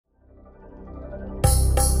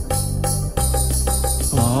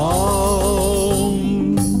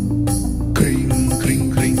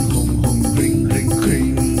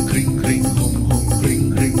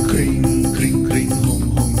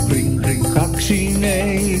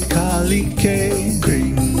Dakshine Kalike.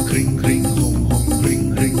 Kring, kring, kring, hom, hom,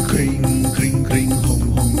 kring, kring, kring, kring, kring, hom,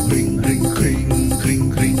 hom, kring, kring, kring,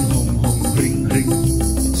 kring, kring, hom, hom, kring, kring.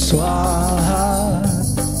 Swaha.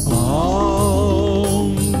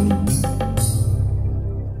 Om.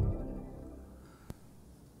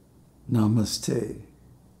 Namaste.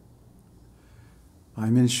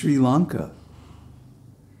 I'm in Sri Lanka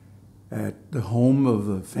at the home of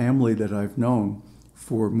a family that I've known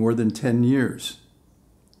for more than 10 years.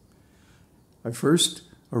 I first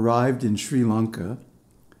arrived in Sri Lanka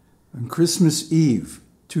on Christmas Eve,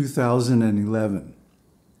 2011.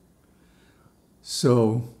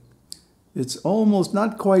 So it's almost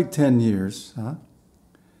not quite 10 years, huh?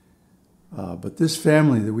 But this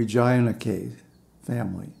family, the Wijayanake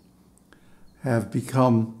family, have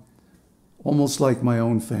become almost like my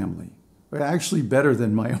own family. Actually better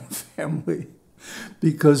than my own family,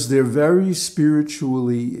 because they're very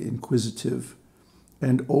spiritually inquisitive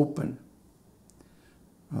and open.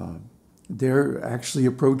 They're actually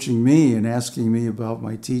approaching me and asking me about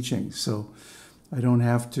my teaching, so I don't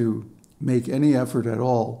have to make any effort at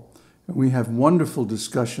all. And we have wonderful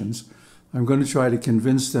discussions. I'm going to try to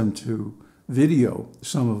convince them to video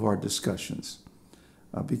some of our discussions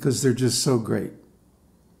because they're just so great.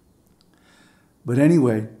 But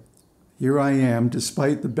anyway, here I am,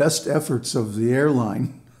 despite the best efforts of the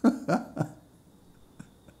airline,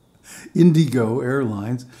 IndiGo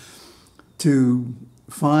Airlines, to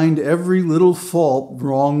find every little fault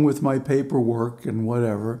wrong with my paperwork and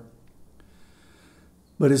whatever.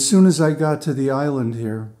 But as soon as I got to the island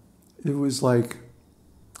here, it was like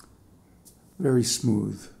very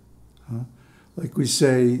smooth. Huh? Like we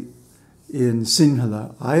say in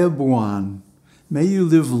Sinhala, Ayabuan, may you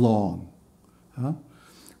live long. Huh?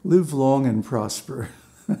 Live long and prosper.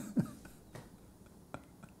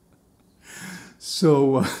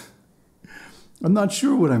 So I'm not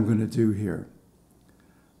sure what I'm going to do here.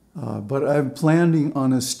 But I'm planning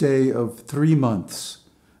on a stay of 3 months,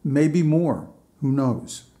 maybe more, who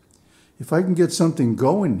knows. If I can get something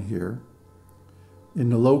going here in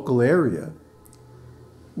the local area,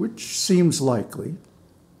 which seems likely,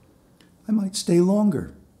 I might stay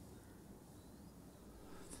longer.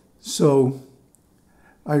 So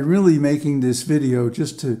I'm really making this video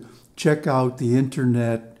just to check out the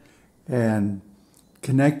internet and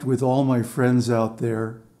connect with all my friends out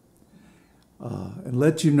there and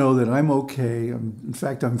let you know that I'm okay. In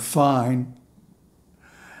fact, I'm fine.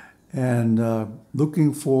 And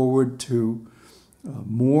looking forward to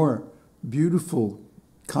more beautiful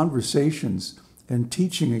conversations and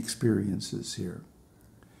teaching experiences here.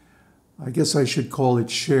 I guess I should call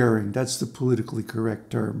it sharing. That's the politically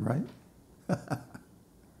correct term, right?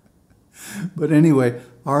 But anyway,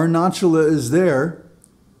 Arunachala is there,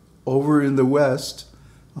 over in the west.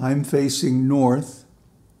 I'm facing north.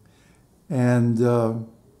 And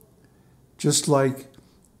just like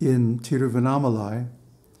in Tiruvannamalai,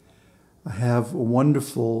 I have a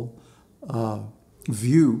wonderful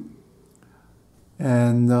view.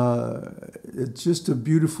 And it's just a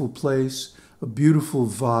beautiful place, a beautiful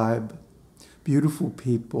vibe, beautiful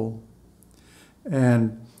people.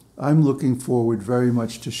 And I'm looking forward very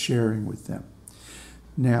much to sharing with them.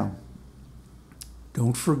 Now,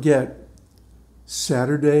 don't forget,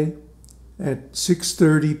 Saturday at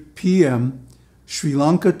 6:30 p.m. Sri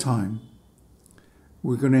Lanka time,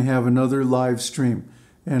 we're going to have another live stream.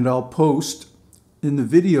 And I'll post in the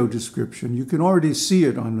video description. You can already see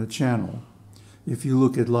it on the channel if you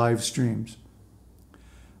look at live streams.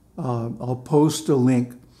 I'll post a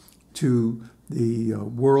link to the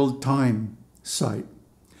World Time site.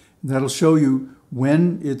 That'll show you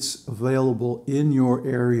when it's available in your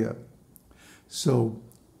area. So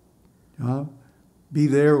be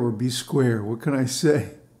there or be square. What can I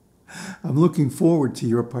say? I'm looking forward to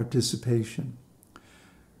your participation.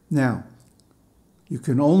 Now, you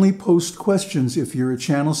can only post questions if you're a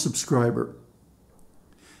channel subscriber.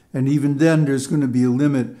 And even then, there's going to be a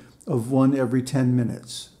limit of one every 10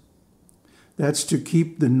 minutes. That's to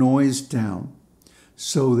keep the noise down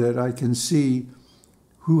so that I can see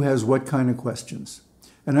who has what kind of questions.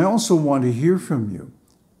 And I also want to hear from you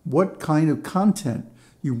what kind of content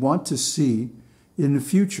you want to see in the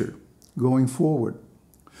future going forward.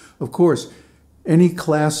 Of course, any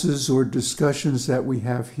classes or discussions that we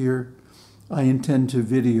have here, I intend to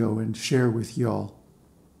video and share with y'all.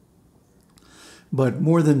 But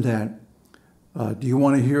more than that, do you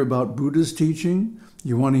want to hear about Buddha's teaching?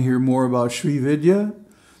 You want to hear more about Sri Vidya?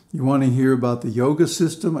 You want to hear about the yoga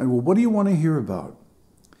system? Well, what do you want to hear about?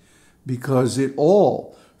 Because it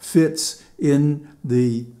all fits in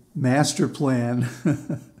the master plan,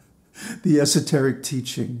 the esoteric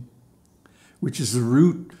teaching, which is the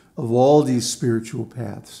root of all these spiritual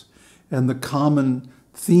paths and the common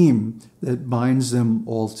theme that binds them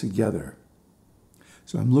all together.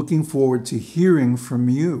 So I'm looking forward to hearing from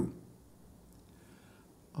you.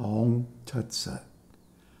 Aum Tat Sat.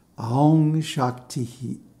 Aum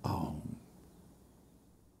Shakti Aum.